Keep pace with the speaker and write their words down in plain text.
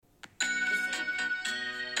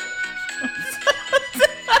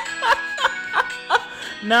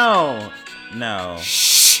No. No.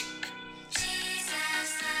 Shh.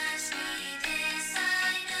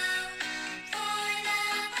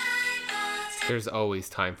 There's always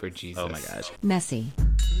time for Jesus. Oh my gosh. Messy.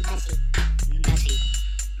 Messy. Messy.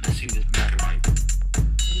 Messy with matter, Mike.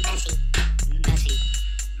 Messy. Messy.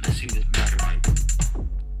 Messy with matter, Mike.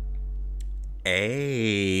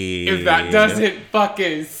 Hey. If that doesn't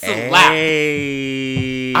fucking slap.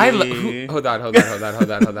 Hey. Hold on.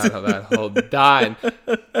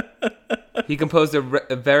 He composed a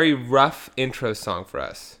very rough intro song for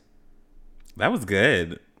us. That was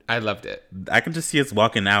good. I loved it. I could just see us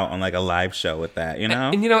walking out on like a live show with that, you know?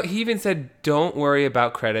 And you know, he even said, "Don't worry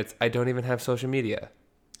about credits. I don't even have social media."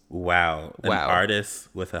 Wow. An artist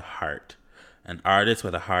with a heart. An artist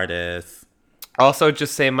with a hardest. Also,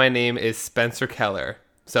 just say my name is Spencer Keller,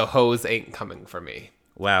 so hoes ain't coming for me.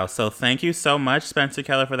 Wow. So thank you so much, Spencer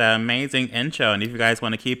Keller, for that amazing intro. And if you guys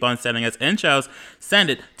want to keep on sending us intros,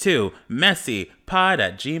 send it to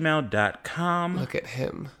messypod@gmail.com. Look at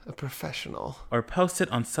him, a professional. Or post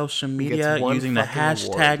it on social Gets media one using the fucking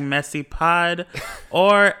hashtag award. MessyPod.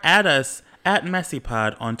 Or add us at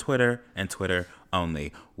MessyPod on Twitter and Twitter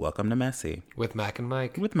only. Welcome to Messy. With Mac and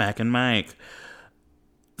Mike. With Mac and Mike.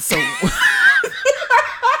 So...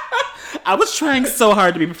 I was trying so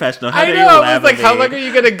hard to be professional. How dare you I laugh was like, at how me? long are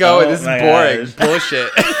you going to go with this my boring gosh.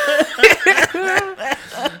 bullshit?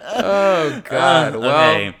 Oh, God. Well,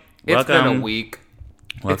 okay. it's been Welcome. a week.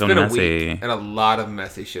 Welcome It's been to a Messy. week, and a lot of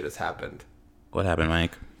messy shit has happened. What happened,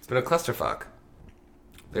 Mike? It's been a clusterfuck.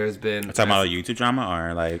 There's been... Talking about a YouTube drama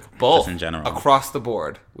or like both just in general? across the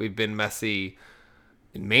board. We've been messy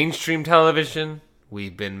in mainstream television.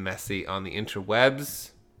 We've been messy on the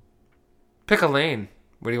interwebs. Pick a lane.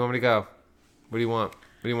 Where do you want me to go? What do you want?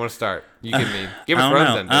 Where do you want to start? You give me. Give us I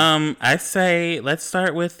runs don't then. know. I say let's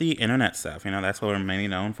start with the internet stuff. You know, that's what we're mainly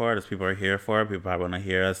known for. That's what people are here for. People probably want to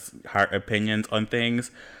hear us heart opinions on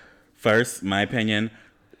things. First, my opinion.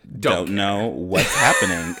 Don't know what's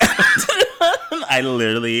happening. I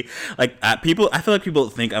literally people. I feel like people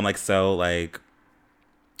think I'm like so like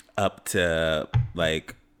up to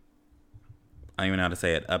like I don't even know how to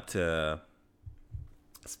say it. Up to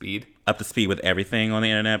speed with everything on the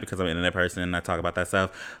internet because I'm an internet person and I talk about that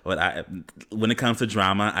stuff. But when it comes to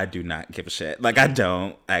drama, I do not give a shit. Like I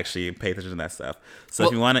don't actually pay attention to that stuff. So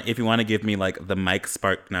if you want to give me like the Mike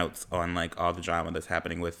Spark notes on like all the drama that's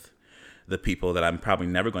happening with the people that I'm probably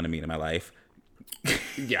never going to meet in my life.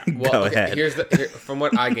 Yeah. Well, Go okay, ahead. from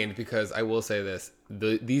what I gained, because I will say this: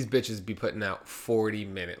 these bitches be putting out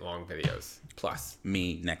 40-minute long videos plus.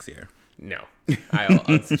 Me next year. No, I'll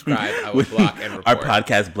unsubscribe. I will block and report. Our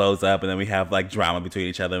podcast blows up, and then we have like drama between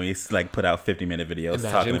each other. And we like put out 50-minute videos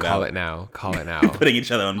talking about Call it now. Call it now. putting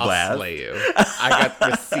each other on I'll blast. slay you. I got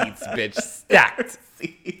receipts, bitch, stacked.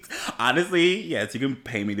 Honestly, yes, you can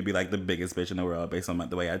pay me to be like the biggest bitch in the world based on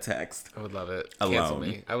the way I text. I would love it. Alone. Cancel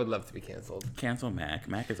me. I would love to be canceled. Cancel Mac.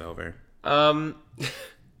 Mac is over.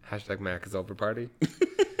 Hashtag Mac is over party.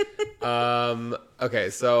 Okay,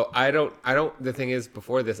 so I don't, the thing is,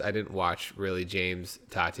 before this, I didn't watch really James,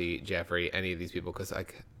 Tati, Jeffrey, any of these people, because I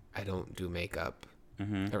don't do makeup.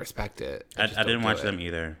 I respect it. I just didn't don't watch do them it.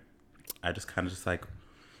 either. I just kind of just like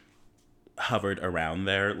hovered around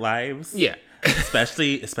their lives. Yeah.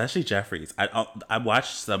 especially Jeffrey's. I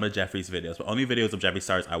watched some of Jeffrey's videos, but only videos of Jeffree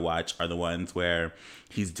Stars I watch are the ones where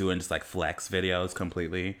he's doing just like flex videos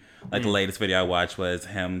completely. Like the latest video I watched was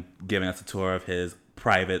him giving us a tour of his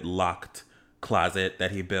private locked closet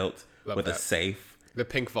that he built with a safe. The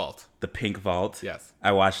Pink Vault. The Pink Vault. Yes.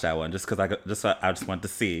 I watched that one just because I just wanted to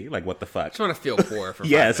see like what the fuck. I just want to feel poor for 5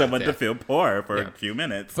 Yes, I minutes, wanted to feel poor for Yeah. a few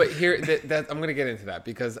minutes. But here, I'm going to get into that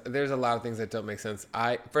because there's a lot of things that don't make sense.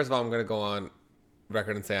 First of all, I'm going to go on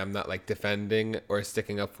record and say I'm not like defending or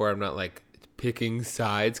sticking up for. I'm not like picking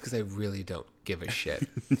sides because I really don't give a shit.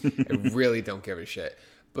 I really don't give a shit.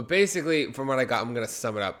 But basically, from what I got, I'm going to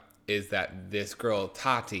sum it up, is that this girl,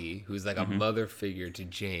 Tati, who's like a mother figure to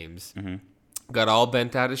James, got all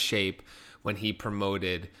bent out of shape when he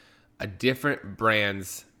promoted a different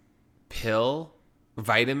brand's pill,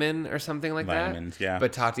 vitamin or something like Vitamins, that. yeah.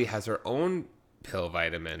 But Tati has her own pill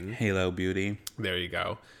vitamin. Halo Beauty. There you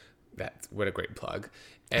go. What a great plug.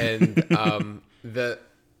 And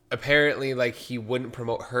apparently like he wouldn't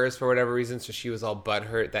promote hers for whatever reason, so she was all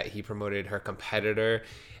butthurt that he promoted her competitor,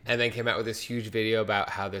 and then came out with this huge video about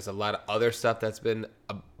how there's a lot of other stuff that's been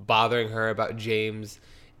bothering her about James,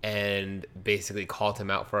 and basically called him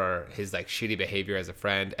out for his like shitty behavior as a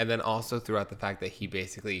friend, and then also throughout the fact that he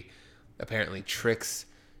basically apparently tricks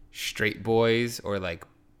straight boys or like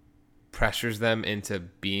pressures them into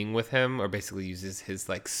being with him, or basically uses his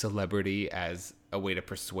like celebrity as a way to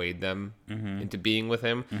persuade them into being with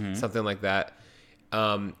him, something like that.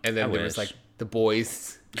 And then there was like the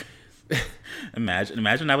boys.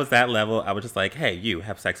 Imagine I was that level. I was just like, hey, you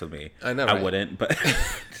have sex with me. I know, I right? wouldn't, but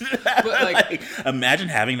like imagine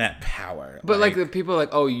having that power. But like the people are like,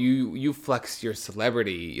 oh, you flexed your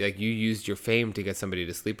celebrity, like you used your fame to get somebody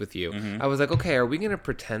to sleep with you. I was like, okay, are we gonna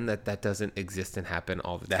pretend that doesn't exist and happen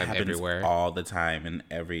all the that time happens everywhere? all the time in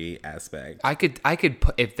every aspect. I could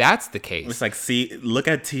put, if that's the case. It's like, see, look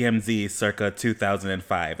at TMZ circa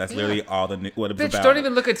 2005. That's literally all what it's Bitch, about. don't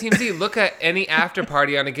even look at TMZ. Look at any after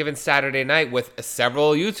party on a given Saturday night with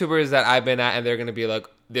several YouTubers that I've been at, and they're gonna be like,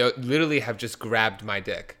 they literally have just grabbed my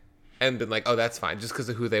dick and been like, oh, that's fine, just because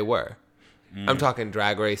of who they were. I'm talking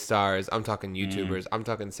Drag Race stars. I'm talking YouTubers. I'm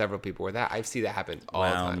talking several people where that I see that happen all the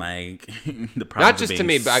time. Mike, the Not just to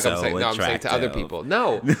me, but like so I'm saying, no, I'm saying to other people.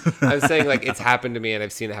 No, I'm saying like it's happened to me, and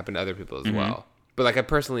I've seen it happen to other people as well. But like I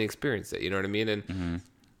personally experienced it. You know what I mean? And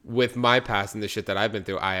with my past and the shit that I've been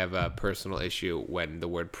through, I have a personal issue when the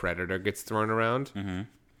word predator gets thrown around.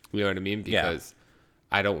 You know what I mean? Because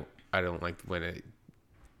I don't like when it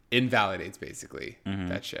invalidates basically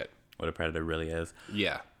that shit. What a predator really is.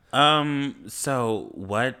 Yeah. So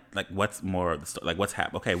what's more of the story? Like, what's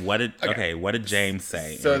happened? Okay, what did James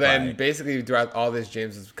say? So then, basically, throughout all this,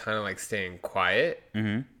 James was kind of like staying quiet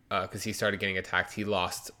because he started getting attacked. He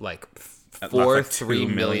lost like 3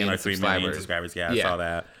 million subscribers. Yeah, I saw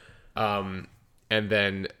that. And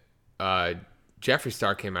then Jeffree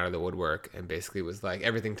Star came out of the woodwork and basically was like,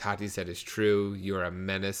 everything Tati said is true. You're a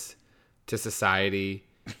menace to society.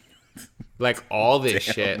 Like all this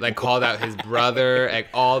shit, like called out his brother, like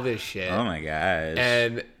all this shit. Oh my gosh.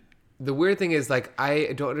 And the weird thing is, like,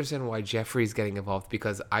 I don't understand why Jeffree's getting involved,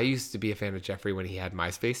 because I used to be a fan of Jeffree when he had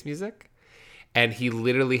MySpace music. And he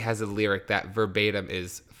literally has a lyric that verbatim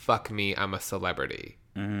is, fuck me, I'm a celebrity.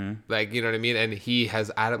 Like, you know what I mean? And he has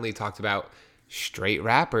adamantly talked about straight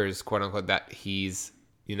rappers, quote unquote, that he's,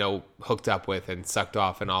 you know, hooked up with and sucked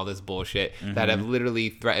off and all this bullshit that have literally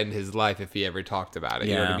threatened his life if he ever talked about it.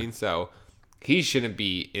 You know what I mean? So he shouldn't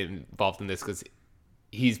be involved in this because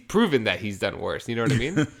he's proven that he's done worse. You know what I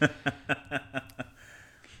mean?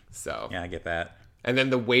 So yeah, I get that. And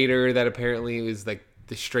then the waiter that apparently was like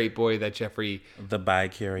the straight boy that Jeffree, the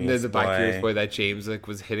bi-curious boy that James like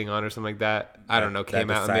was hitting on or something like that. I don't know.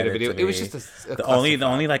 Came out and made a video. It was just a the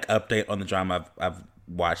only like update on the drama I've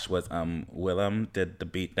watched was Willem did the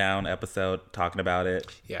beatdown episode talking about it.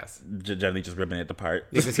 Yes, generally just ripping it apart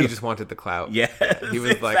because he just wanted the clout. Yeah, he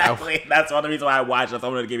was exactly. like, that's one of the reasons why I watched. I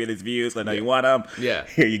wanted to give you these views. I know you want them. Yeah,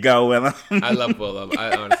 here you go, Willem. I love Willem.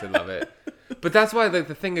 I honestly love it. But that's why the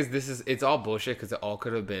thing is, it's all bullshit because it all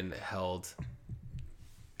could have been held.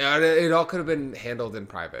 It all could have been handled in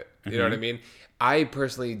private. You know what I mean? I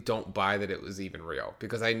personally don't buy that it was even real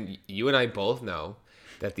because you and I both know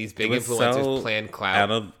that these big influencers plan clout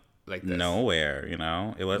out of like this. Nowhere. You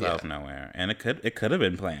know, it was out of nowhere, and it could have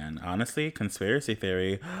been planned. Honestly, conspiracy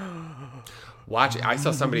theory. Watch it. I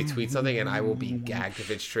saw somebody tweet something, and I will be gagged if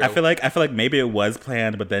it's true. I feel like maybe it was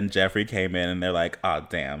planned, but then Jeffree came in, and they're like, "Oh,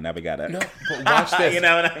 damn! Now we gotta." No, but watch this. You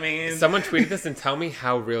know what I mean? Someone tweeted this, and tell me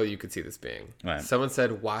how real you could see this being. Right. Someone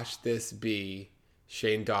said, "Watch this be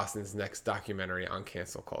Shane Dawson's next documentary on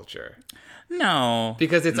cancel culture." No,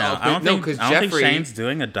 because it's all I don't think Jeffree, Shane's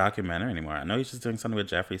doing a documentary anymore. I know he's just doing something with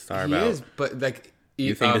Jeffree Star. He is, but like.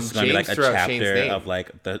 You think this is going to be like a chapter of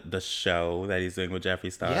like the show that he's doing with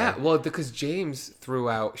Jeffree Star? Yeah, well, because James threw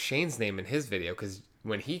out Shane's name in his video because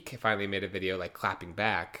when he finally made a video like clapping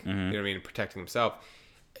back, you know what I mean, protecting himself,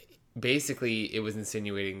 basically it was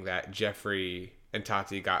insinuating that Jeffree and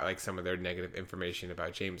Tati got like some of their negative information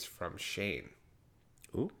about James from Shane.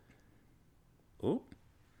 Ooh. Boop.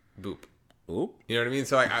 Ooh. You know what I mean?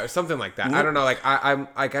 So like something like that. Ooh. I don't know. Like I'm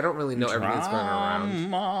like I don't really know everything that's going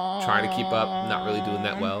around. Trying to keep up, not really doing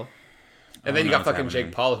that well. And then you got fucking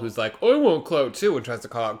Jake Paul, who's like, "Oh, I want clout too," and tries to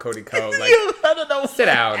call out Cody Ko. Like, I don't know. Sit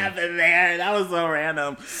down. Happened there. That was so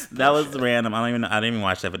random. That was random. I didn't even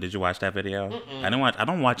watch that. But did you watch that video? I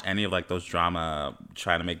don't watch any of like those trying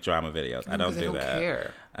to make drama videos. I don't do that.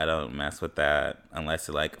 Care. I don't mess with that unless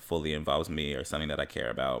it like fully involves me or something that I care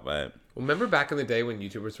about. But remember back in the day when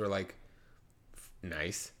YouTubers were like.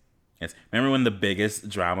 Nice. Yes. Remember when the biggest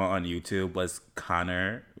drama on YouTube was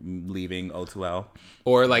Connor leaving O2L?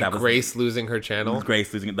 Or like Grace losing her channel?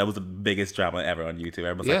 Grace losing it. That was the biggest drama ever on YouTube.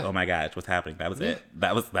 Everyone was like, oh my gosh, what's happening? That was it.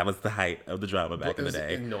 That was the height of the drama back in the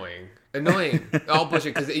day. Annoying. All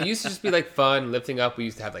bullshit. Because it used to just be like fun, lifting up. We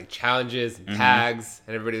used to have like challenges and tags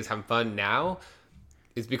and everybody was having fun. Now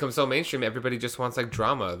it's become so mainstream. Everybody just wants like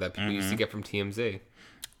drama that people used to get from TMZ.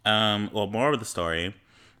 Well, more of the story.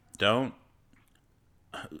 Don't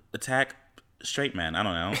attack straight men. I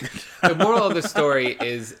don't know. The moral of the story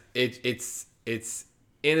is it's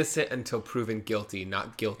innocent until proven guilty,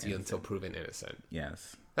 not guilty until proven innocent.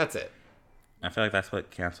 Yes. That's it. I feel like that's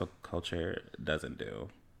what cancel culture doesn't do.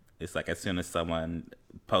 It's like as soon as someone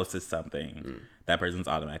posts something, that person's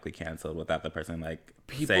automatically canceled without the person like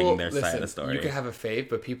saying their side of the story. You can have a fave,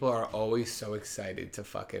 but people are always so excited to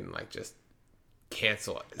fucking like just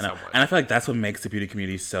cancel someone. And I feel like that's what makes the beauty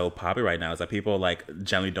community so popular right now is that people like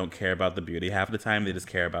generally don't care about the beauty half the time. They just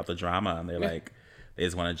care about the drama, and they're like, they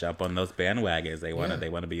just want to jump on those bandwagons. They want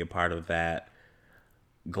to be a part of that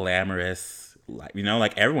glamorous, like, you know,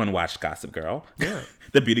 like everyone watched Gossip Girl. Yeah.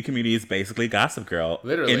 The beauty community is basically Gossip Girl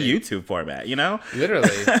literally in YouTube format, you know? Literally.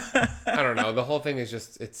 I don't know. The whole thing is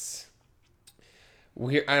just, it's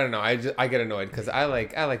weird. I don't know. I get annoyed because I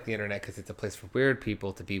like the internet because it's a place for weird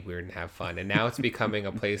people to be weird and have fun. And now it's becoming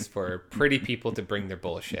a place for pretty people to bring their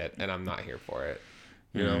bullshit, and I'm not here for it.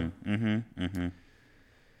 You know?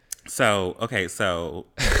 So, okay, so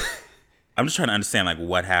I'm just trying to understand like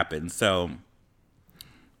what happened. So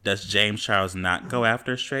does James Charles not go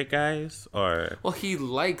after straight guys, or? Well, he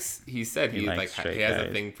said he likes has straight a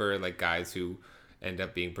guys. thing for like guys who end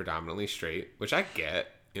up being predominantly straight, which I get.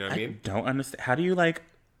 You know what I mean? Don't understand. How do you like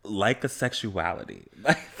the sexuality?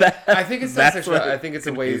 Like that, I think it's not that's sexual. what I think it's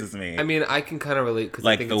a way. confuses me. I mean, I can kind of relate because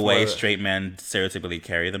Like I think the it's way more, straight men stereotypically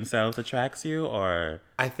carry themselves attracts you, or?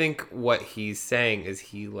 I think what he's saying is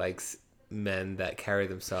he likes men that carry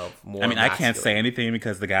themselves more. I mean, I can't masculine. say anything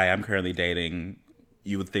because the guy I'm currently dating,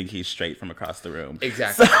 you would think he's straight from across the room.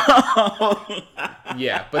 Exactly.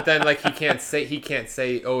 Yeah, but then like he can't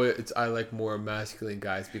say oh I like more masculine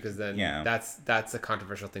guys because then that's a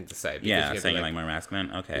controversial thing to say. Because you Yeah, have to, saying like more masculine.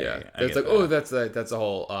 Okay. yeah, I it's get like that. that's a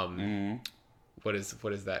whole what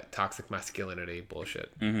is that toxic masculinity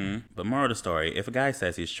bullshit. But moral of the story: if a guy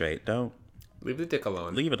says he's straight, don't Leave the dick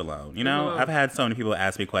alone. leave it alone. You Leave it know, alone. I've had so many people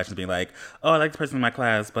ask me questions, being like, "Oh, I like the person in my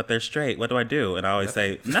class, but they're straight. What do I do?" And I always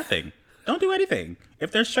say, "Nothing. Don't do anything.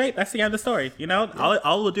 If they're straight, that's the end of the story. You know, all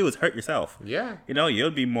it'll do is hurt yourself. Yeah. You know,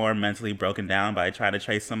 you'll be more mentally broken down by trying to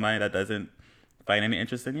chase somebody that doesn't find any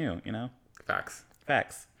interest in you. You know, Facts.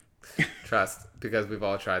 facts. Trust, because we've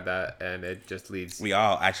all tried that, and it just leads. We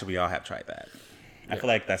all have tried that. I feel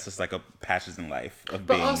like that's just like a passion in life of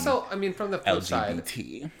But being also, I mean, from the flip side,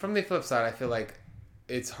 LGBT. I feel like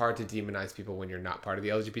it's hard to demonize people when you're not part of the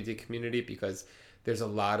LGBT community because there's a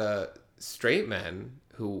lot of straight men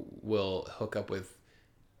who will hook up with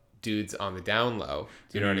dudes on the down low.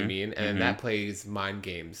 Do you know what I mean? And that plays mind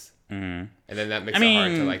games. And then that makes it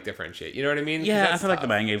hard to like differentiate. You know what I mean? Yeah, I feel like the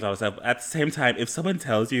mind games always have. At the same time, if someone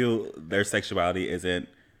tells you their sexuality isn't,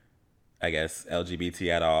 I guess, LGBT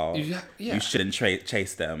at all, you shouldn't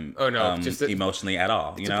chase them. Oh, no, just emotionally at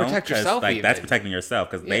all. You to know, protect 'Cause, yourself like even. that's protecting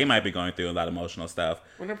yourself because they might be going through a lot of emotional stuff.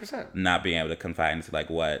 100%. Not being able to confide into like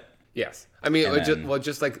what. Yes. I mean, And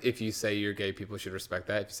just like if you say you're gay, people should respect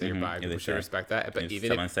that. If you say you're bi, people should respect that. But If even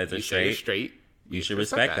someone if says they're you say you're straight, you should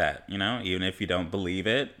respect that. You know, even if you don't believe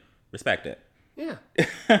it, respect it. Yeah.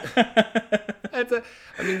 I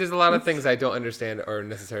mean, there's a lot of things I don't understand or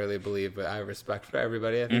necessarily believe, but I have respect for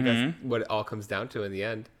everybody. I think that's what it all comes down to in the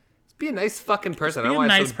end. Just be a nice fucking person. Be I a don't want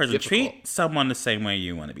nice so person. difficult. Treat someone the same way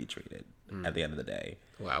you want to be treated at the end of the day.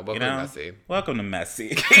 Wow, welcome You know? to Messy. Welcome to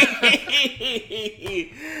Messy.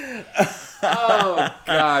 Oh,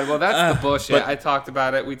 God. Well, that's the bullshit. I talked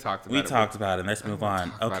about it. We talked about it. We talked about it. Let's move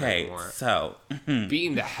on. talk about it Okay, anymore. so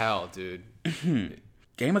Beaten to hell, dude.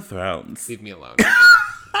 Game of Thrones. Leave me alone.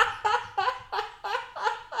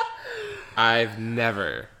 I've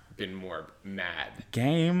never been more mad.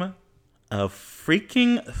 Game of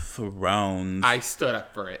freaking Thrones. I stood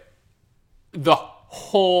up for it the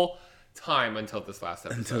whole time until this last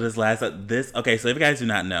episode. Until okay, so if you guys do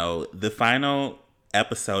not know, the final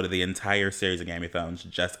episode of the entire series of Game of Thrones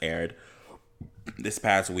just aired this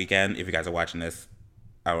past weekend. If you guys are watching this,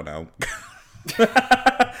 I don't know.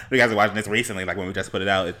 If you guys are watching this recently, like when we just put it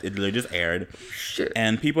out, it literally just aired. Shit.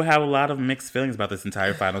 And people have a lot of mixed feelings about this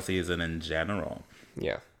entire final season in general.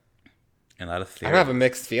 Yeah. And a lot of I theories. don't have a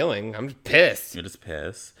mixed feeling. I'm just pissed. You're just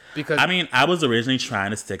pissed. Because- I mean, I was originally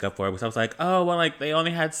trying to stick up for it because I was like, oh, well, like they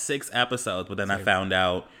only had 6 episodes. But then I found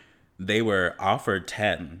out they were offered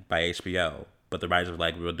 10 by HBO. But the writers were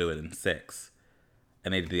like, we'll do it in 6.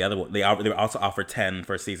 And they did the other one. They were also offered 10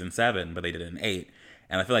 for season 7, but they did it in 8.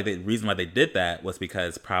 And I feel like the reason why they did that was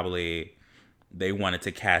because probably they wanted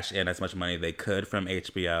to cash in as much money they could from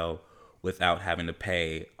HBO without having to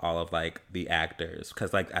pay all of like the actors.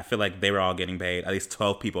 Because like I feel like they were all getting paid, at least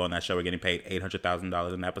 12 people on that show were getting paid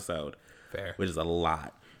 $800,000 an episode. Fair. Which is a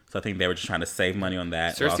lot. So I think they were just trying to save money on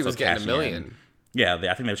that. Cersei also was getting $1 cashing million. in. Yeah, I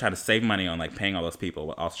think they were trying to save money on like paying all those people,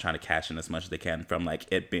 but also trying to cash in as much as they can from like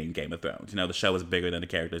it being Game of Thrones. You know, the show was bigger than the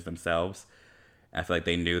characters themselves. I feel like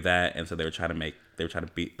they knew that, and so they were trying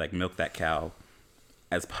to beat like milk that cow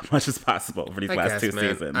as much as possible for these last two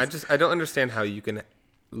seasons. I don't understand how you can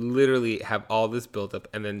literally have all this build up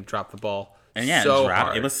and then drop the ball. And yeah, so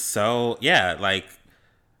hard. it was so like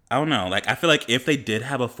I don't know. Like I feel like if they did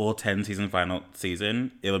have a full 10-season final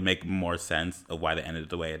season, it would make more sense of why they ended it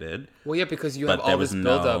the way it did. Well, yeah, because you have all this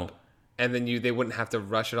build up, and then they wouldn't have to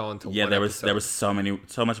rush it all into one episode. There was so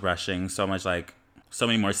much rushing, so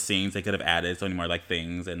many more scenes they could have added, so many more like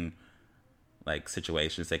things and like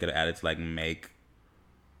situations they could have added to like make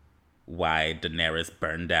why Daenerys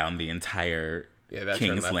burned down the entire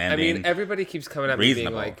King's Landing. I mean, everybody keeps coming at me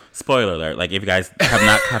being like... Spoiler alert. Like, if you guys have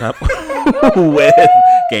not caught up with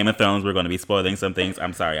Game of Thrones, we're going to be spoiling some things.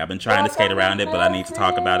 I'm sorry. I've been trying to skate around it, but I need to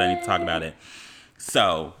talk about it.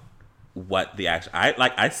 So, what the actual...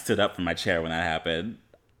 I stood up from my chair when that happened.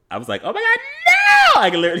 I was like, oh my God, no! I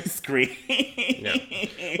can literally scream.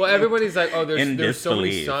 Yeah. Well, everybody's like, oh, there's so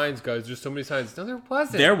many signs, guys. There's so many signs. No, there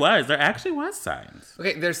wasn't. There actually was signs.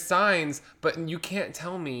 Okay, there's signs, but you can't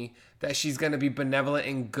tell me that she's going to be benevolent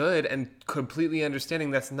and good and completely understanding.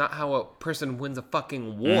 That's not how a person wins a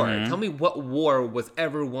fucking war. Mm-hmm. Tell me what war was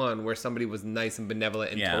ever won where somebody was nice and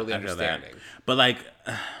benevolent and totally understanding. But like,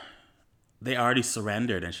 they already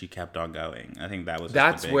surrendered and she kept on going. I think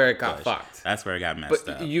that's where it got fucked. That's where it got messed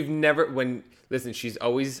up. But you've never, listen, she's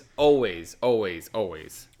always.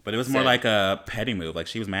 But it was more like a petty move. Like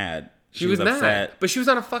she was mad. She was mad, upset. But she was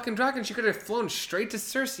on a fucking dragon. She could have flown straight to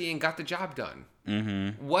Cersei and got the job done.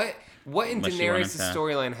 Mm-hmm. What in Daenerys'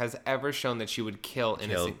 storyline has ever shown that she would kill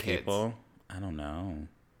innocent people? Kids? I don't know.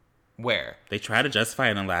 Where? They tried to justify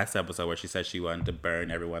it in the last episode where she said she wanted to burn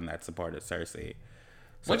everyone that supported Cersei.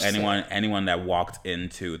 So anyone that walked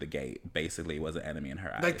into the gate basically was an enemy in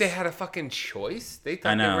her eyes. Like they had a fucking choice? They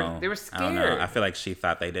thought they were scared. I don't know. I feel like she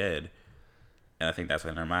thought they did. And I think that's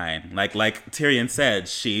in her mind. Like Tyrion said,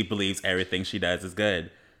 she believes everything she does is good.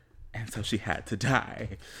 And so she had to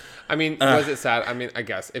die. I mean, was it sad? I mean, I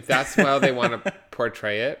guess. If that's how they want to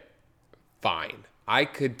portray it, fine. I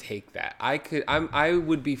could take that. I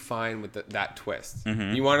would be fine with that twist.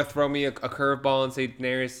 Mm-hmm. You want to throw me a curveball and say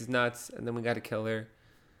Daenerys is nuts, and then we got to kill her?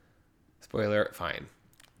 Spoiler, fine.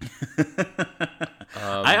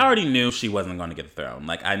 I already knew she wasn't going to get the throne.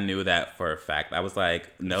 Like I knew that for a fact. I was like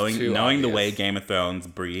knowing the way Game of Thrones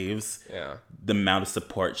breathes, the amount of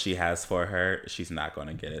support she has for her, she's not going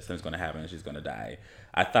to get it. Something's going to happen and she's going to die.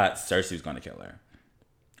 I thought Cersei was going to kill her.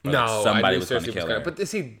 No, somebody was going to kill her. But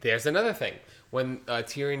see, there's another thing. When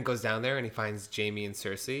Tyrion goes down there and he finds Jaime and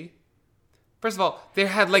Cersei, first of all, they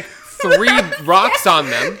had like 3 rocks on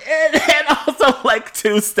them. And also like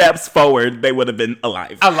 2 steps forward, they would have been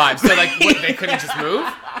alive. So like, what, they couldn't just move?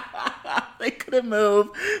 They couldn't move.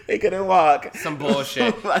 They couldn't walk. Some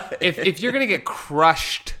bullshit. If you're going to get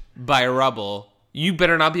crushed by rubble, you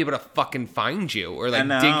better not be able to fucking find you or like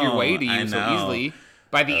dig your way to you so easily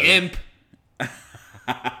by the imp.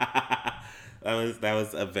 That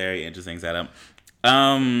was a very interesting setup.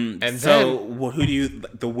 Who do you,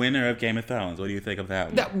 the winner of Game of Thrones, what do you think of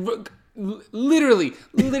that one? Literally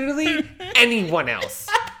anyone else.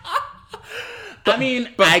 I mean,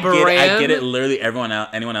 I get it. Literally anyone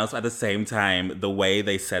else. At the same time, the way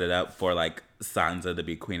they set it up for like Sansa to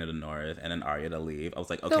be Queen of the North and then Arya to leave, I was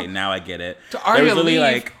like, okay, now I get it. To Arya to leave?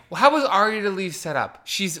 Like, how was Arya to leave set up?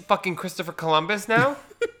 She's fucking Christopher Columbus now.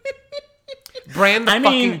 Bran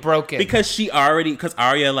fucking broken. Because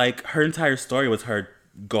Arya, like, her entire story was her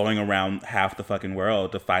going around half the fucking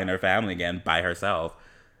world to find her family again by herself.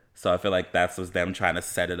 So I feel like that was them trying to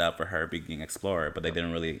set it up for her being explorer, but they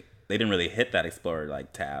didn't really hit that explorer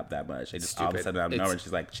like tab that much. They just all of a sudden out of nowhere,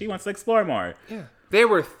 she's like, she wants to explore more. Yeah, there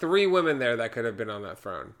were 3 women there that could have been on that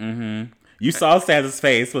throne. Mm-hmm. You saw Sansa's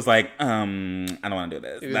face was like, I don't want to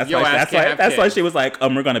do this. That's why she was like,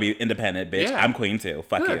 we're gonna be independent, bitch. Yeah. I'm queen too.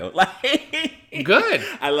 Fuck you. Like, good.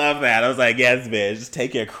 I love that. I was like, yes, bitch. Just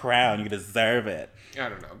take your crown. You deserve it. I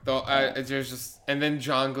don't know. Though there's just, and then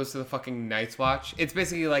Jon goes to the fucking Night's Watch. It's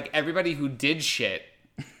basically like everybody who did shit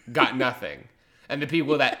got nothing, and the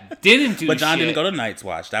people that didn't do. But Jon didn't go to Night's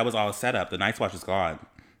Watch. That was all set up. The Night's Watch was gone.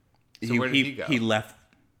 So where did he go? He left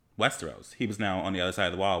Westeros. He was now on the other side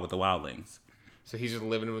of the wall with the wildlings. So he's just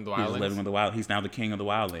living with the wildlings? He's now the king of the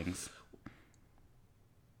wildlings.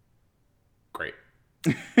 Great.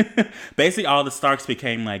 Basically, all the Starks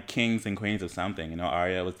became like kings and queens of something. You know,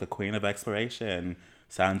 Arya was the queen of exploration.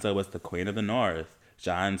 Sansa was the queen of the North.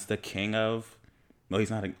 Jon's the king of... Well,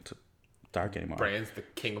 he's not dark anymore. Bran's the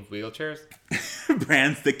king of wheelchairs?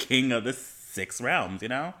 Bran's the king of the 6 realms, you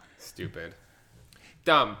know? Stupid.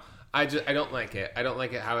 dumb. I don't like it. I don't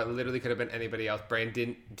like it how it literally could have been anybody else. Bran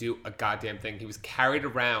didn't do a goddamn thing. He was carried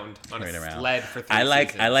around on a sled for 3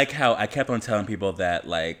 seasons. I like how I kept on telling people that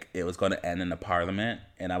like it was going to end in the parliament,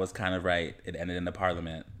 and I was kind of right. It ended in the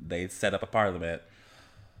parliament. They set up a parliament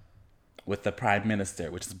with the prime minister,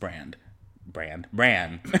 which is Bran.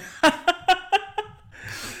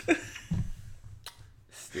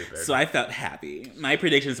 Stupid. So I felt happy. My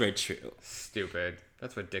predictions were true. Stupid.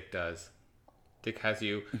 That's what Dick does. Dick has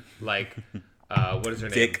you like, what is her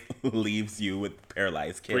name? Dick leaves you with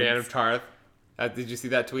paralyzed kids. Brienne of Tarth. Did you see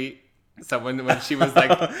that tweet? Someone when she was like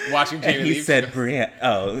watching Jamie And he leave. said Brienne.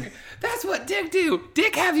 Oh. That's what Dick do.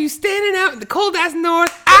 Dick have you standing out in the cold ass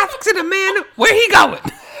north, asking a man where he going.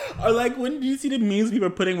 Or like when you see the memes people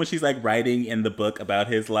are putting when she's like writing in the book about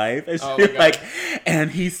his life, and Oh she's my God. like,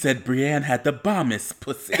 and he said Brienne had the bombest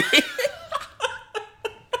pussy.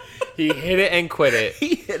 He hit it and quit it.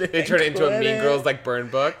 He hit it They and turned it into a quit Mean it. Girls like burn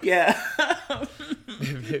book. Yeah.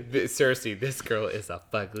 Cersei, this girl is a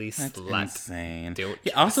fugly slut. Insane. Don't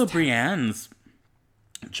Yeah, also, Brienne's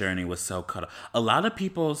journey was so cut off. A lot of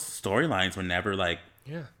people's storylines were never like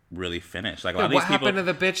Yeah. really finished. Like a Yeah, lot of what these people. happened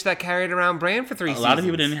to the bitch that carried around Bran for 3 A seasons? lot of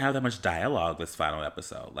people didn't have that much dialogue this final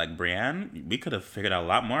episode. Like Brienne, we could have figured out a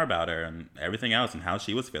lot more about her and everything else and how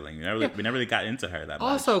she was feeling. We never really got into her that much.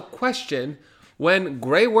 Also, question: when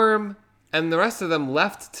Grey Worm and the rest of them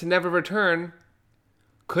left to never return,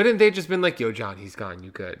 couldn't they just been like, "Yo, John, he's gone. You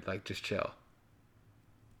good? Like, just chill."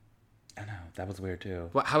 I know that was weird too.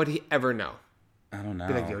 What? How would he ever know? I don't know.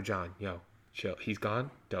 Be like, "Yo, John, yo, chill. He's gone.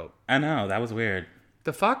 Dope." I know that was weird.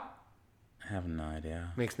 The fuck? I have no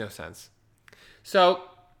idea. Makes no sense. So,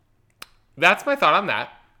 that's my thought on that.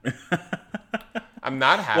 I'm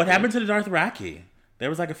not happy. What happened to the Dothraki? There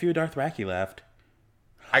was like a few Dothraki left.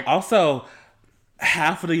 I- Also,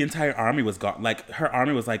 half of the entire army was gone. Like her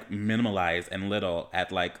army was like minimalized and little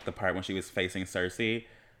at like the part when she was facing Cersei,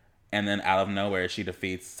 and then out of nowhere she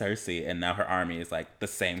defeats Cersei, and now her army is like the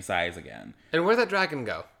same size again. And where'd that dragon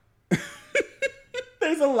go?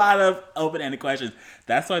 There's a lot of open-ended questions.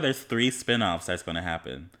 That's why there's 3 spin-offs that's going to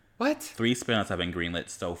happen. What? 3 spin-offs have been greenlit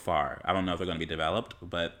so far. I don't know if they're going to be developed,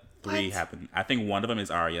 but 3 What? happen. I think one of them is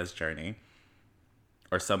Arya's journey,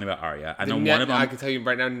 or something about Arya. I know I one of them. can tell you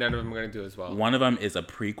right now, none of them are going to do as well. One of them is a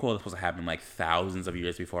prequel that's supposed to happen like thousands of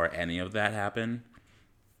years before any of that happened.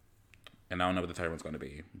 And I don't know what the third one's going to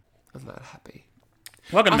be. I'm not happy.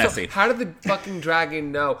 Welcome, Also, Messy. how did the fucking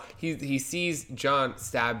dragon know? He sees Jon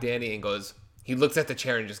stab Dany and goes, he looks at the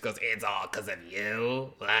chair and just goes, "It's all because of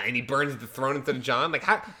you." And he burns the throne instead of Jon. Like,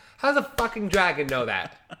 how does a fucking dragon know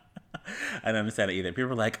that? I don't understand it either. People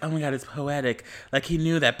were like, "Oh my god, it's poetic." Like he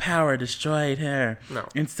knew that power destroyed her No.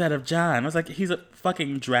 instead of John. I was like, he's a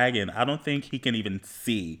fucking dragon. I don't think he can even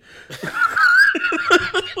see.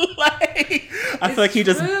 Like, I feel like he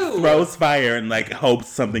just true. throws fire and like hopes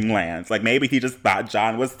something lands. Like maybe he just thought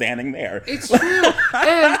John was standing there. It's true.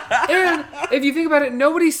 and if you think about it,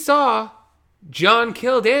 nobody saw Jon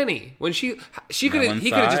kill Dany. When he could one have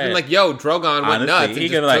saw just been it. like, "Yo, Drogon went Honestly, nuts and he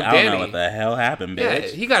just could be like, took "I don't Dany." know what the hell happened, Yeah,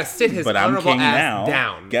 bitch." he got to sit his But I'm honorable king ass now.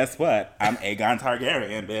 down. Guess what? I'm Aegon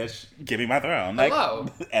Targaryen, bitch. Give me my throne. Like, Hello.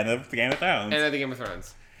 End of Game of Thrones. And at the Game of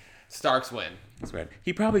Thrones, Starks win. That's weird.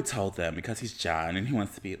 He probably told them because he's John and he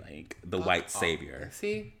wants to be like the white savior.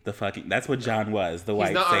 See, The fucking that's what John was, the he's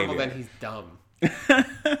white not savior. honorable. Then he's dumb.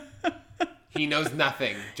 He knows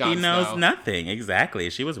nothing. Jon He knows Snow. nothing. Exactly.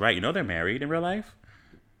 She was right. You know they're married in real life?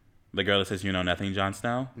 The girl that says you know nothing, Jon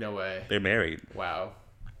Snow? No way. They're married. Wow.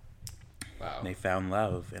 They found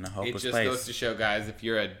love in a It hopeless just place. goes to show, guys, if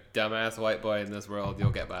you're a dumbass white boy in this world, you'll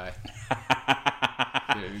get by.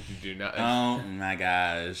 You can do nothing. Oh my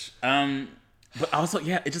gosh. But also,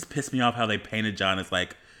 yeah, it just pissed me off how they painted John as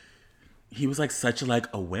like he was like such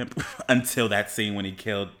a wimp until that scene when he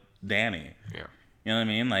killed Dany. Yeah. You know what I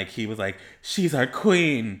mean? Like he was like, "She's our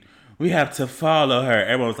queen. We have to follow her."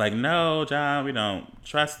 Everyone was like, "No, John, we don't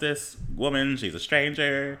trust this woman. She's a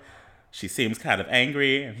stranger. She seems kind of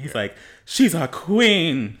angry." And he's like, "She's our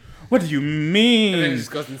queen. What do you mean?" And then he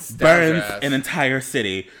just goes and stabs her Burns ass. an entire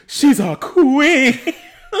city. She's our queen.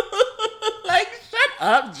 Like, shut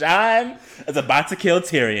up, John. Is about to kill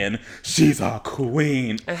Tyrion. She's our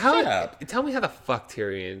queen. And how? Shut up. Tell me how the fuck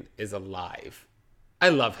Tyrion is alive. I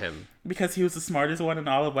love him. Because he was the smartest one in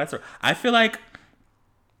all of Westeros. I feel like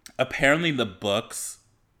apparently the books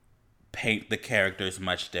paint the characters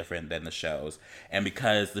much different than the shows. And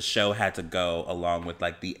because the show had to go along with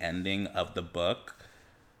like the ending of the book,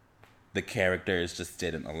 the characters just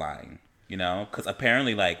didn't align. You know? Because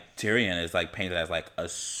apparently like Tyrion is like painted as like a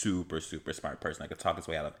super, super smart person that could talk his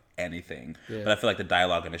way out of anything. Yeah. But I feel like the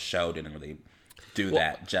dialogue in the show didn't really do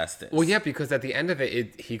that justice. Well, yeah, because at the end of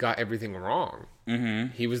it, he got everything wrong.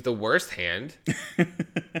 Mm-hmm. He was the worst hand.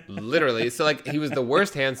 Literally. So, like, he was the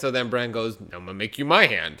worst hand, so then Bran goes, I'm going to make you my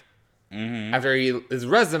hand. Mm-hmm. After his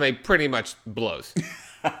resume pretty much blows.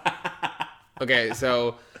 Okay,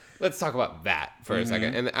 so let's talk about that for a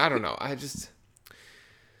second. And I don't know.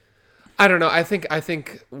 I don't know. I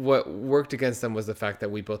think what worked against them was the fact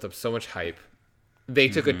that we built up so much hype. They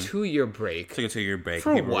took a 2-year break. Took a 2-year break.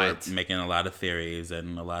 For People what? were making a lot of theories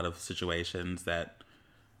and a lot of situations that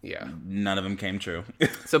Yeah. none of them came true.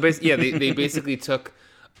 So basically, yeah, they basically took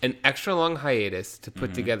an extra long hiatus to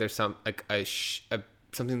put together some like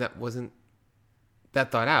something that wasn't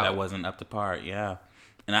that thought out. That wasn't up to par, yeah.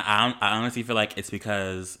 And I honestly feel like it's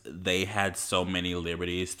because they had so many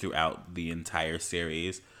liberties throughout the entire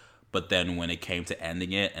series. But then when it came to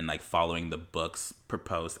ending it and like following the book's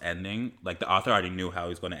proposed ending, like the author already knew how he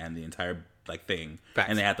was going to end the entire like thing. Facts.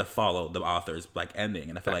 And they had to follow the author's like ending.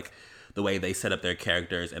 And I feel like the way they set up their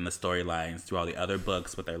characters and the storylines through all the other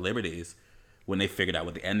books with their liberties, when they figured out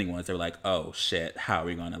what the ending was, they were like, oh shit, how are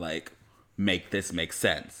we going to like make this make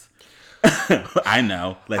sense? I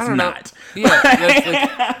know. Let's not. Know.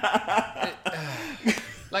 Yeah.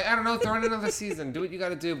 Like, I don't know. Throw in another season. Do what you got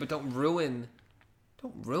to do, but don't ruin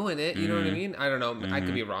it. You know what I mean? I don't know. I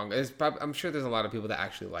could be wrong. I'm sure there's a lot of people that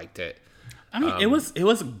actually liked it. I mean, it was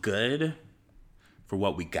good for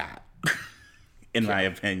what we got, in my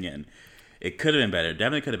opinion. It could have been better.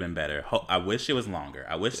 Definitely could have been better. I wish it was longer.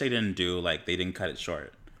 I wish they didn't cut it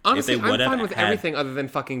short. Honestly, I'm fine with everything other than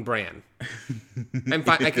fucking Bran. I'm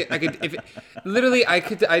fine. I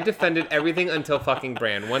defended everything until fucking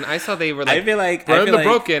Bran. When I saw they were like, Bran the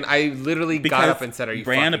Broken, I literally got up and said, "Are you?"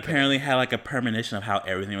 Bran apparently had like a premonition of how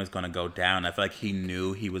everything was going to go down. I feel like he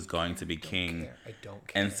knew he was going to be king. I don't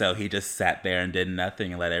care. And so he just sat there and did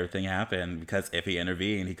nothing and let everything happen. Because if he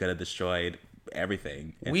intervened, he could have destroyed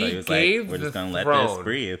everything. And so he was like, "We're just going to let this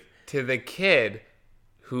breathe." To the kid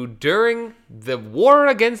who during the war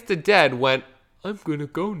against the dead went, I'm gonna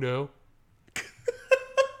go now.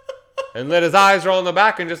 And let his eyes roll in the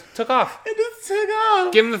back and just took off. And just took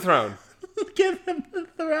off. Give him the throne. Give him the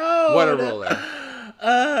throne. What a ruler.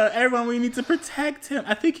 Everyone, we need to protect him.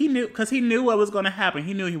 I think he knew, because he knew what was going to happen.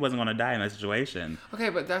 He knew he wasn't going to die in that situation. Okay,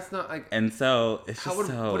 but that's not like... And so, it's just I don't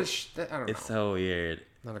know. It's so weird.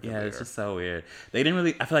 Not a good Yeah, leader. it's just so weird. They didn't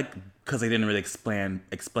really... I feel like, because they didn't really explain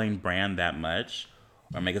Bran that much,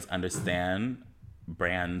 or make us understand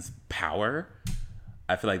Bran's power,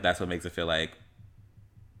 I feel like that's what makes it feel like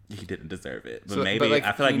he didn't deserve it. But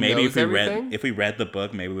I feel like maybe if we read the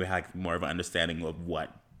book, maybe we had more of an understanding of what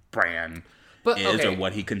Bran is or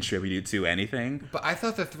what he contributed to anything. But I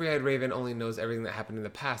thought the Three-Eyed Raven only knows everything that happened in the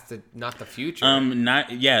past, not the future. He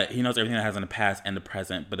knows everything that has in the past and the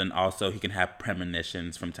present, but then also he can have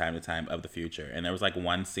premonitions from time to time of the future. And there was like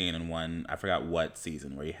one scene in I forgot what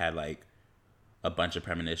season, where he had like a bunch of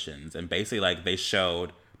premonitions, and basically like they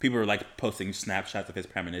showed, people were like posting snapshots of his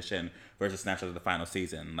premonition versus snapshots of the final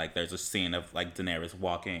season. Like there's a scene of like Daenerys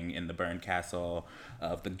walking in the burned castle,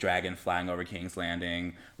 of the dragon flying over King's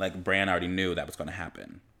Landing. Like Bran already knew that was going to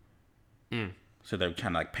happen. So they're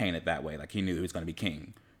trying to like paint it that way, like he knew he was going to be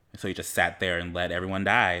king, so he just sat there and let everyone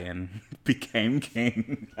die and became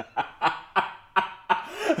king.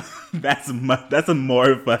 That's a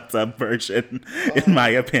more fucked up version, in my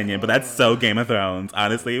opinion. But that's so Game of Thrones.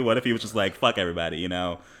 Honestly, what if he was just like, fuck everybody, you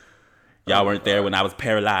know? Y'all weren't there when I was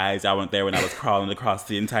paralyzed. Y'all weren't there when I was crawling across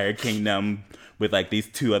the entire kingdom with like these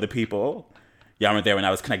 2 other people. Y'all weren't there when I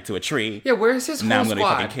was connected to a tree. Yeah, where's his whole squad? Now I'm gonna be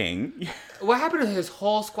fucking king. What happened to his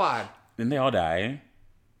whole squad? Didn't they all die?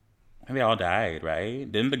 And they all died, right?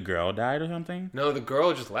 Didn't the girl die or something? No, the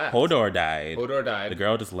girl just left. Hodor died. The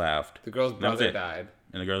girl just left. The girl's brother died.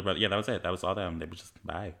 And the girl's brother, yeah, that was it. That was all them. They were just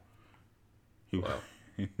bye. Wow.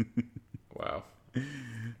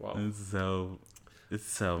 Wow. It's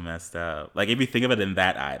so messed up. Like if you think of it in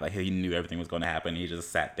that eye, like he knew everything was going to happen. He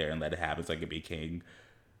just sat there and let it happen so he could be king.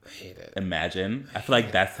 I hate it. Imagine. I feel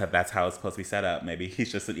like that's how it's supposed to be set up. Maybe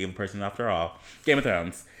he's just an evil person after all. Game of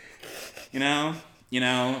Thrones. You know,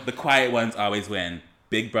 the quiet ones always win.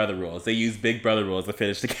 Big Brother rules. They use Big Brother rules to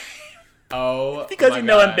finish the game. Oh, because you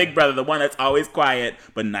know in Big Brother, the one that's always quiet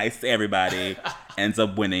but nice to everybody ends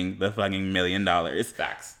up winning the fucking $1 million.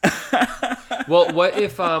 Facts. Well, what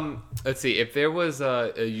if let's see, if there was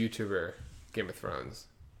a YouTuber Game of Thrones,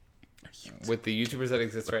 with the YouTubers that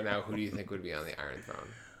exist right now, who do you think would be on the Iron Throne?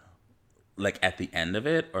 Like at the end of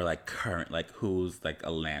it, or like current, like who's like a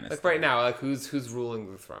Lannister? Like right now, like who's ruling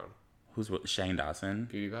the throne? Who's Shane Dawson?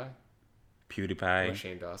 PewDiePie. Or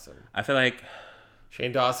Shane Dawson. I feel like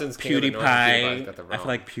Shane Dawson's PewDiePie. I feel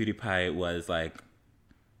like PewDiePie was like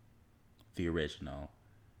the original.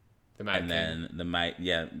 The Mad And King.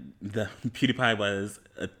 then the PewDiePie was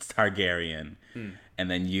a Targaryen. And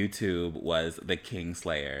then YouTube was the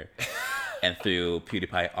Kingslayer and threw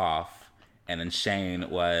PewDiePie off. And then Shane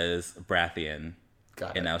was Baratheon. Got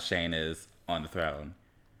And it. now Shane is on the throne.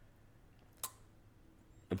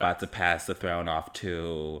 About to pass the throne off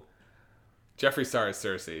to Jeffree Star is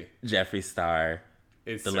Cersei. Jeffree Star,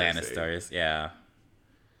 Is the Cersei. Lannisters, yeah.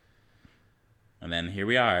 And then here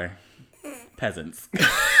we are, peasants.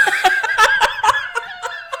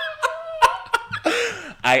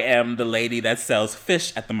 I am the lady that sells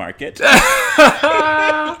fish at the market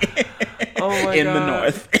Oh my in God. the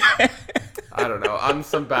north. I don't know. I'm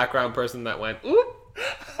some background person that went, oop.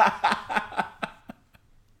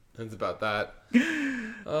 That's about that.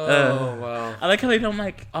 Oh, wow. I like how they don't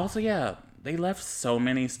like. Also, yeah, they left so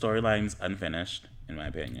many storylines unfinished, in my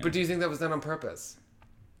opinion. But do you think that was done on purpose?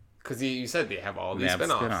 Because you said they have all They these have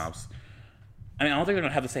spinoffs. spin-offs. I mean, I don't think they're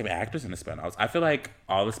gonna have the same actors in the spin-offs. I feel like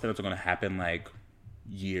all the spin-offs are gonna happen like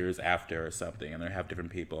years after or something, and they have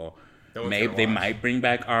different people. No one's Maybe gonna they watch. might bring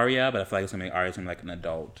back Arya, but I feel like it's gonna be Arya's gonna be like an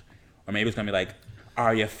adult, or maybe it's gonna be like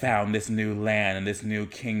Arya found this new land and this new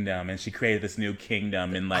kingdom, and she created this new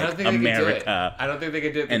kingdom in I don't like think they could do it. America. I don't think they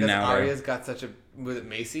could do it And because now they're- Arya's got such a... Was it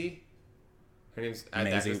Macy? Her name's...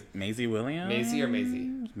 Maisie Williams. Maisie or Maisie?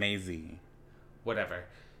 Maisie. Whatever.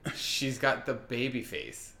 She's got the baby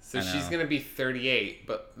face. So I know. she's going to be 38,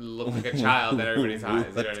 but look like a child that everybody's eyes. You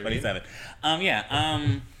know what I mean? 27.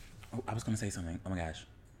 Yeah. Oh, I was gonna say something. Oh my gosh.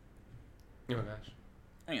 Oh my gosh.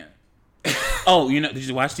 Oh, yeah. Oh, you know, did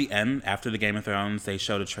you watch the end after the Game of Thrones? They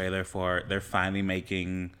showed a trailer for they're finally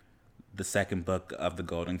making the second book of the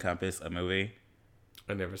Golden Compass, a movie.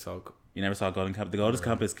 I never saw... You never saw Golden Compass?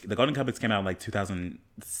 The Golden Compass came out in like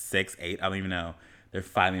 2006, 8. I don't even know. They're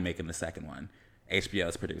finally making the second one. HBO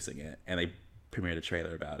is producing it, and they premiered a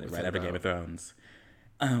trailer about it What's right it after about? Game of Thrones.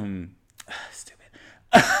 Stupid.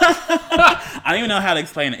 I don't even know how to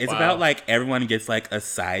explain it. It's Wow. about like everyone gets like a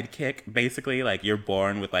sidekick, basically. Like you're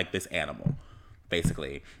born with like this animal,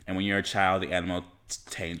 basically, and when you're a child, the animal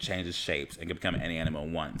changes shapes and can become any animal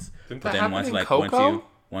once. Didn't But that then happen in Coco?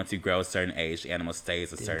 once you grow a certain age, the animal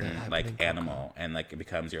stays a certain happen in like Coco? animal, and like it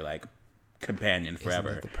becomes your like companion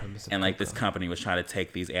forever. that the premise of And like this Coco? company was trying to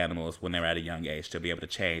take these animals when they were at a young age to be able to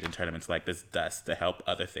change and turn them into like this dust to help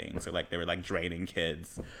other things. So like they were like draining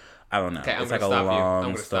kids. I don't know. Okay, I'm It's going like to a stop you. I'm long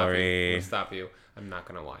going to stop you. I'm story. going to stop you. I'm not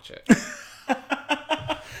going to watch it.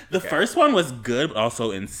 The first one was good, but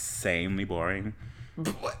also insanely boring.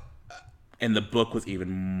 What? And the book was even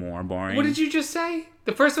more boring. What did you just say?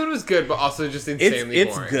 The first one was good, but also just insanely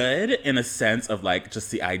It's boring. good in a sense of like just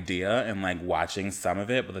the idea and like watching some of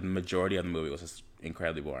it, but the majority of the movie was just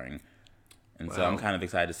incredibly boring. And so I'm Wow. kind of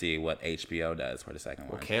excited to see what HBO does for the second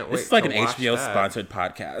one. can't This wait is like to an watch HBO that. sponsored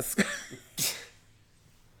podcast.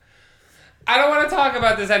 I don't want to talk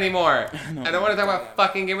about this anymore. I don't want to talk about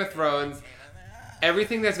fucking Game of Thrones.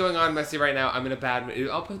 Everything that's going on messy right now, I'm in a bad mood.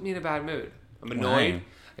 It'll put me in a bad mood. I'm annoyed. Why?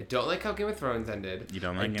 I don't like how Game of Thrones ended. You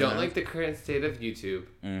don't I like Game don't of like Thrones? the current state of YouTube.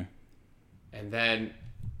 Mm. And then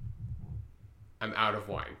I'm out of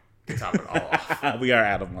wine to top it all off. We are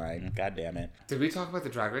out of line. God damn it. Did we talk about the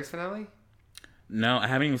Drag Race finale? No, I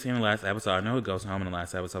haven't even seen the last episode. I know it goes home in the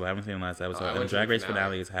last episode, but I haven't seen the last episode. I And the went to Drag the Race finale.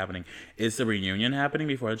 finale is happening. Is the reunion happening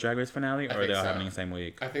before the Drag Race finale, or are think they all so. happening the same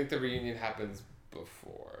week? I think the reunion happens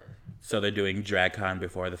before. So they're doing DragCon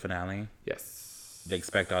before the finale. Yes. They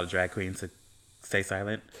expect all the drag queens to stay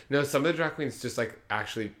silent. No, some of the drag queens just like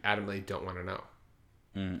actually adamantly don't want to know.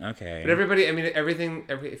 Okay. But everybody, I mean, everything,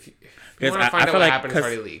 if you Because want to find out feel what like happened, it's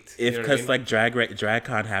already leaked. You If know what I because mean? like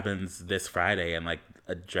DragCon happens this Friday and like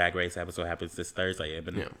a Drag Race episode happens this Thursday, it'd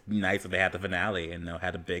been Yeah. nice if they had the finale and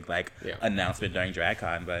had a big like Yeah. announcement during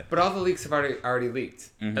DragCon. But But all the leaks have already leaked,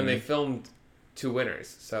 Mm-hmm. and they filmed 2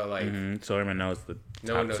 winners. So like, so everyone knows the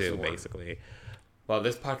No top one knows two who won. basically. well,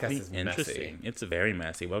 this podcast is Interesting. messy. It's very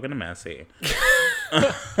messy. Welcome to messy.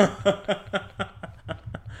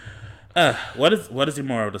 What is your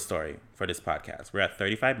moral of the story for this podcast? We're at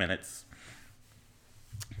 35 minutes.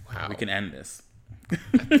 Wow, We can end this.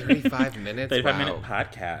 35 minutes. 35 wow. minute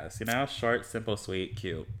podcast. You know, short, simple, sweet,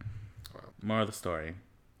 cute. Wow. Moral of the story.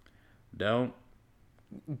 Don't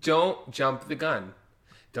Don't jump the gun.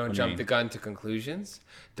 Don't do you jump mean? the gun to conclusions.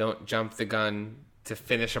 Don't jump the gun to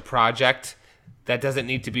finish a project that doesn't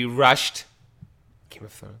need to be rushed. Game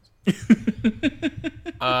of Thrones.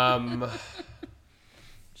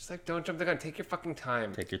 Just like don't jump the gun. Take your fucking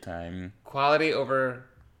time. take your time. Quality over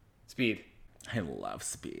speed. I love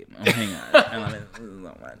speed. Oh my god. I love it so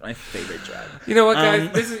much. My favorite drug. You know what,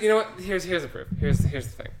 guys? This is. You know what? Here's the proof. Here's the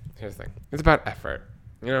thing. It's about effort.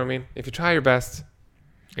 You know what I mean? If you try your best,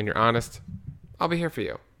 and you're honest, I'll be here for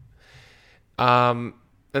you. And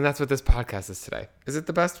that's what this podcast is today. Is it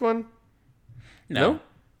the best one? No.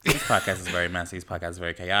 This podcast is very messy. This podcast is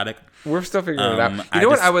very chaotic. We're still figuring it out. You know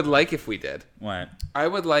what I would like if we did? What? I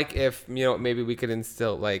would like if, maybe we could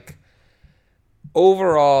instill like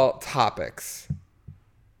overall topics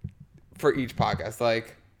for each podcast.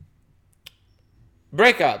 Like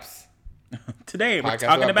breakups. Today we're Podcast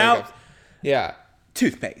talking about breakups. Yeah.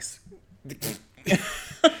 toothpaste. No,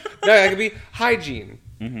 that could be hygiene.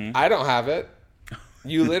 Mm-hmm. I don't have it.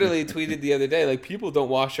 You literally tweeted the other day, like, people don't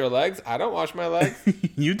wash their legs. I don't wash my legs.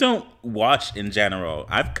 You don't wash in general.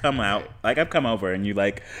 I've come over and you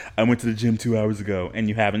like, I went to the gym 2 hours ago and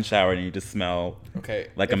you haven't showered and you just smell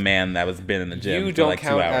like a man that was been in the gym You for don't like 2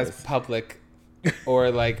 count hours. as public or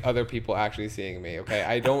like other people actually seeing me, okay?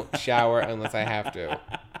 I don't shower unless I have to.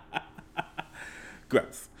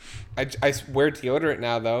 Gross. I wear deodorant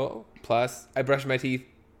now, though. Plus, I brush my teeth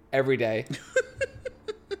every day.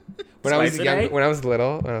 When I was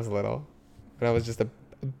little, when I was just a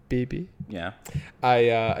baby, Yeah.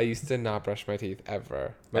 I used to not brush my teeth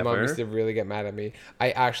ever. My mom used to really get mad at me. I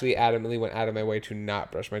actually adamantly went out of my way to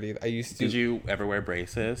not brush my teeth. I used to. Did you ever wear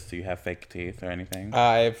braces? Do you have fake teeth or anything?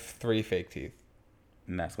 I have 3 fake teeth.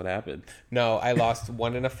 And that's what happened. No, I lost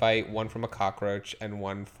one in a fight, one from a cockroach, and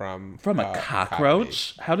one from A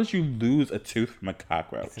cockroach? How did you lose a tooth from a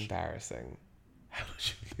cockroach? It's embarrassing.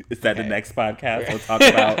 Is that the next podcast? We'll talk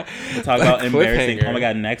about embarrassing. cliffhanger. Oh my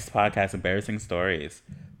god, next podcast, embarrassing stories.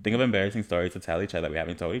 Think of embarrassing stories to tell each other we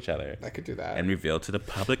haven't told each other. I could do that. And reveal to the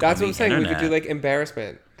public. That's on what I'm the saying. internet. We could do like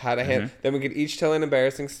embarrassment, how to handle. Then we could each tell an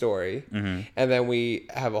embarrassing story, and then we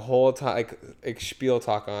have a whole like spiel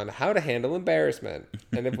talk on how to handle embarrassment,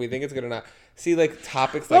 and if we think it's good or not. See, like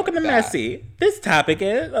topics like Welcome to Messy. This topic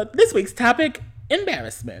is this week's topic: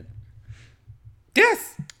 embarrassment.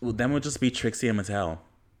 Yes. Well, then we'll just be Trixie and Mattel.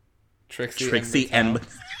 Trixie and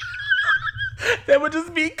That would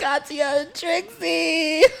just be Katya and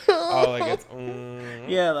Trixie. Oh, like it's.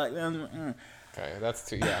 Yeah, like. Okay, that's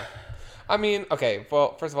too. Yeah. I mean, okay.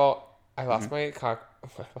 Well, first of all, I lost my cock.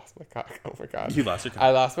 I lost my cock. Oh my god. You lost your cock.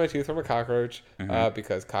 I lost my tooth from a cockroach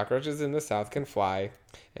because cockroaches in the South can fly,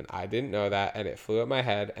 and I didn't know that, and it flew at my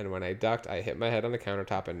head. And when I ducked, I hit my head on the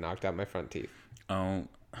countertop and knocked out my front teeth. Oh.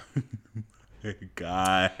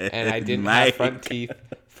 God. And I didn't have front teeth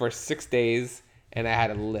for 6 days, and I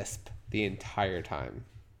had a lisp the entire time.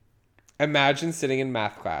 Imagine sitting in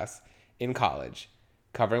math class in college,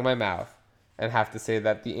 covering my mouth, and have to say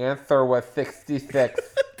that the answer was 66.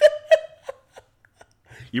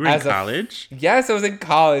 You were in college? Yes, I was in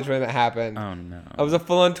college when that happened. Oh, no. I was a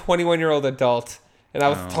full-on 21-year-old adult, and I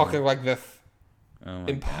was talking like this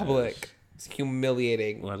in public. Gosh. It's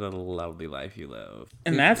humiliating. What a lovely life you live.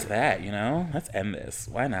 And that's that, Let's end this.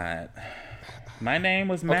 Why not? My name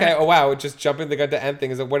was Matt. Okay, oh wow, just jumping the gun to end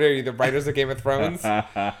things. What are you, the writers of Game of Thrones?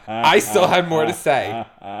 I still had more to say.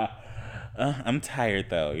 I'm tired,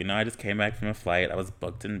 though. I just came back from a flight. I was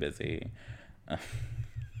booked and busy.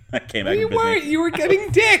 I came back You busy. weren't. You were getting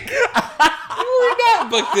dick. You were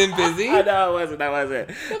not booked and busy. No, it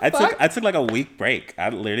wasn't. I took like a week break. I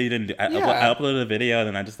literally didn't do. I uploaded a video and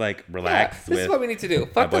then I just like relaxed. This is what we need to do.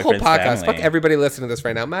 Fuck my the whole boyfriend's podcast. family. Fuck everybody listening to this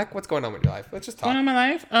right now. Mac, what's going on with your life? Let's just talk. Going on in my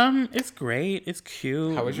life? It's great. It's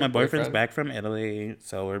cute. How was your my boyfriend's boyfriend? back from Italy,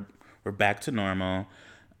 so we're back to normal.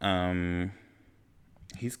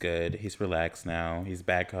 He's good. He's relaxed now. He's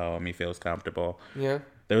back home. He feels comfortable. Yeah.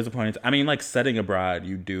 There was a point. Like studying abroad,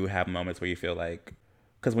 you do have moments where you feel like,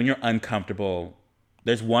 because when you're uncomfortable,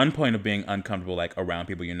 there's one point of being uncomfortable like around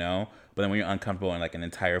people but then when you're uncomfortable in like an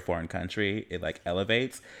entire foreign country, it like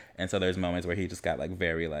elevates. And so there's moments where he just got like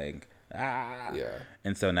very like Yeah.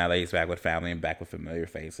 And so now that he's back with family and back with familiar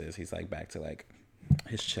faces, he's like back to like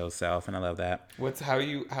his chill self, and I love that. What's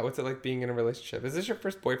it like being in a relationship? Is this your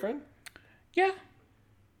first boyfriend? Yeah.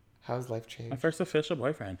 How's life changed? My first official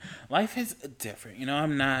boyfriend. Life is different.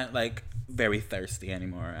 I'm not like very thirsty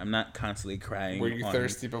anymore. I'm not constantly crying. Were you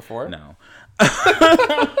thirsty before? No.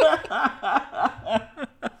 I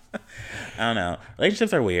don't know.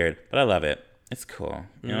 Relationships are weird, but I love it. It's cool.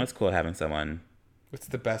 It's cool having someone What's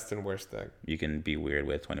the best and worst thing? you can be weird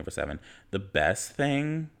with 24/7. The best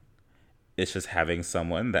thing is just having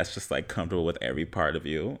someone that's just like comfortable with every part of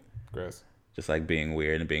you. Gross. Just like being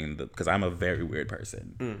weird and being because I'm a very weird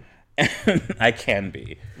person. And I can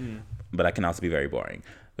be, but I can also be very boring.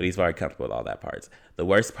 But he's very comfortable with all that parts. The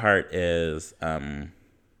worst part is, I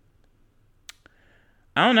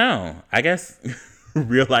don't know. I guess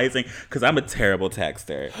realizing, because I'm a terrible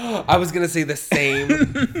texter. I was going to say the same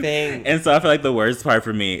thing. And so I feel like the worst part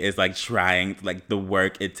for me is like trying, like the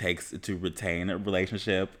work it takes to retain a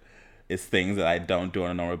relationship is things that I don't do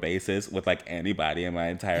on a normal basis with like anybody in my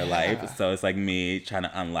entire life. So it's like me trying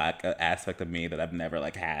to unlock an aspect of me that I've never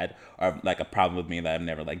like had, or like a problem with me that I've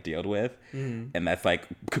never like dealt with, and that's like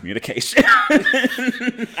communication.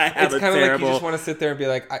 I have It's kind of like you just want to sit there and be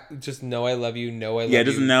like, just know I love you. Know I love you.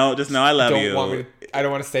 just know I love you. I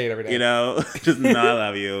don't want to say it every day. You know, just know I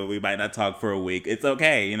love you. We might not talk for a week. It's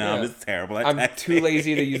okay. You know, I'm just terrible at I'm texting. too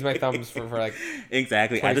lazy to use my thumbs for like.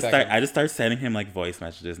 Exactly. 20 seconds. I just start sending him like voice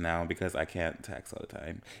messages now because I can't text all the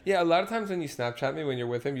time. Yeah, a lot of times when you Snapchat me when you're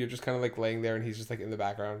with him, you're just kind of like laying there and he's just like in the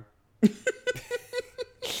background.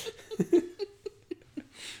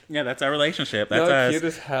 Yeah, that's our relationship. That's No, us. cute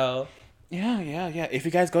as hell. Yeah. If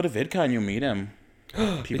you guys go to VidCon, you'll meet him.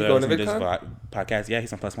 People that going to listen to this VidCon? podcast, yeah,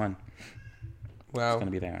 he's on +1. Wow. He's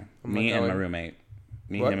gonna be there. I'm Me not and my going. roommate.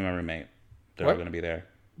 Me, What? him, and my roommate. They're What? all gonna be there.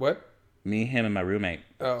 What? Me, him, and my roommate.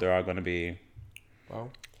 Oh. They're all gonna be Wow.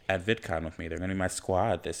 at VidCon with me. They're gonna be my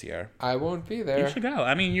squad this year. I won't be You there. should go.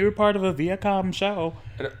 I mean, you were part of a Viacom show.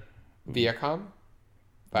 Viacom?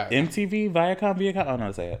 MTV, Viacom. Oh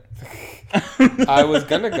no, say it. I was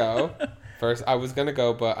gonna go. First, I was gonna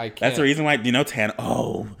go, but I can't. That's the reason why, you know,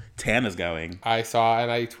 Tana's going. I saw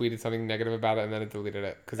and I tweeted something negative about it and then I deleted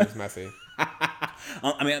it because it was messy.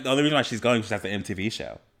 I mean, the only reason why she's going is because that's the MTV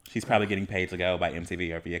show. She's probably getting paid to go by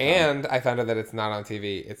MTV or Viacom. And I found out that it's not on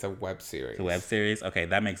TV. It's a web series. The web series? Okay,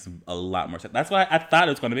 that makes a lot more sense. That's what I thought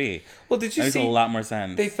it was going to be. Well, did you That see? makes a lot more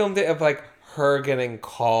sense. They filmed it of like her getting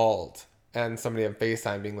called and somebody on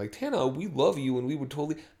FaceTime being like, Tana, we love you and we would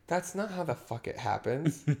totally. That's not how the fuck it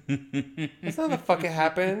happens. That's not how the fuck it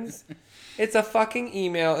happens. It's a fucking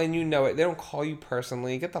email and you know it. They don't call you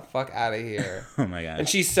personally. Get the fuck out of here. Oh my god. And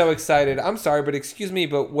she's so excited. I'm sorry, but excuse me,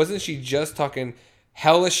 but wasn't she just talking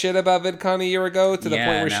hella shit about VidCon a year ago to the point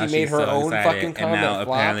where now she made she's her so own excited. fucking And comment now flopped?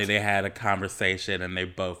 apparently they had a conversation and they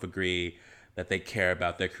both agree that they care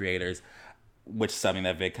about their creators, which is something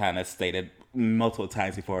that VidCon has stated multiple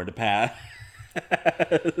times before in the past.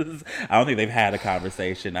 I don't think they've had a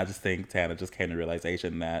conversation. I just think Tana just came to the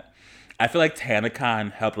realization that I feel like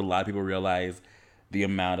TanaCon helped a lot of people realize the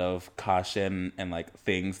amount of caution and like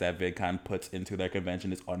things that VidCon puts into their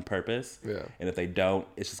convention is on purpose. Yeah. And if they don't,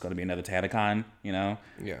 it's just going to be another TanaCon, you know?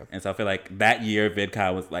 Yeah. And so I feel like that year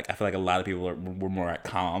VidCon was like, I feel like a lot of people were more at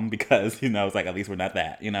calm because, you know, it's like at least we're not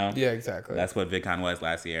that, you know? Yeah, exactly. That's what VidCon was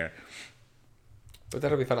last year. But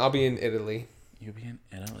that'll be fun. I'll be in Italy. You'll be in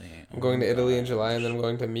Italy. I'm going to Italy in July and then I'm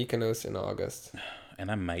going to Mykonos in August. And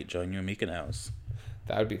I might join you in Mykonos.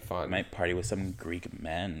 That would be fun. I might party with some Greek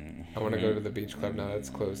men. I want to go to the beach club now that it's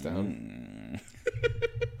closed down.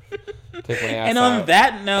 Take my ass And on out.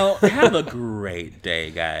 that note, have a great day,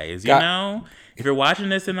 guys. You Got- know, if you're watching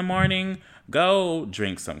this in the morning, go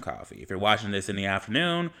drink some coffee. If you're watching this in the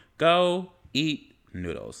afternoon, go eat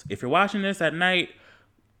noodles. If you're watching this at night,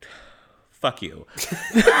 fuck you.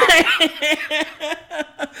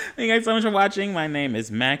 Thank you guys so much for watching. My name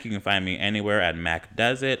is Mac. You can find me anywhere at Mac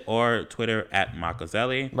Does It or Twitter at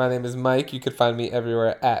Macazelli. My name is Mike. You could find me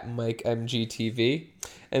everywhere at MikeMGTV.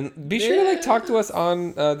 And be sure to like talk to us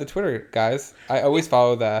on the Twitter, guys. I always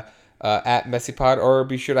follow the at MessyPod, or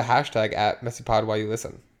be sure to hashtag at MessyPod while you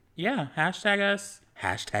listen. Yeah, hashtag us.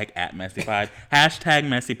 Hashtag at MessyPod. Hashtag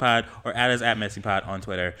MessyPod. Or add us at MessyPod on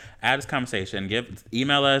Twitter. Add us conversation.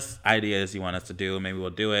 Email us ideas you want us to do. Maybe we'll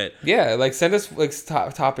do it. Yeah, like send us like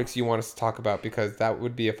topics you want us to talk about because that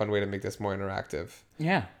would be a fun way to make this more interactive.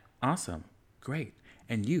 Yeah. Awesome. Great.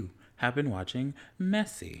 And you have been watching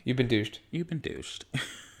Messy. You've been douched. You've been douched.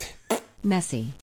 Messy.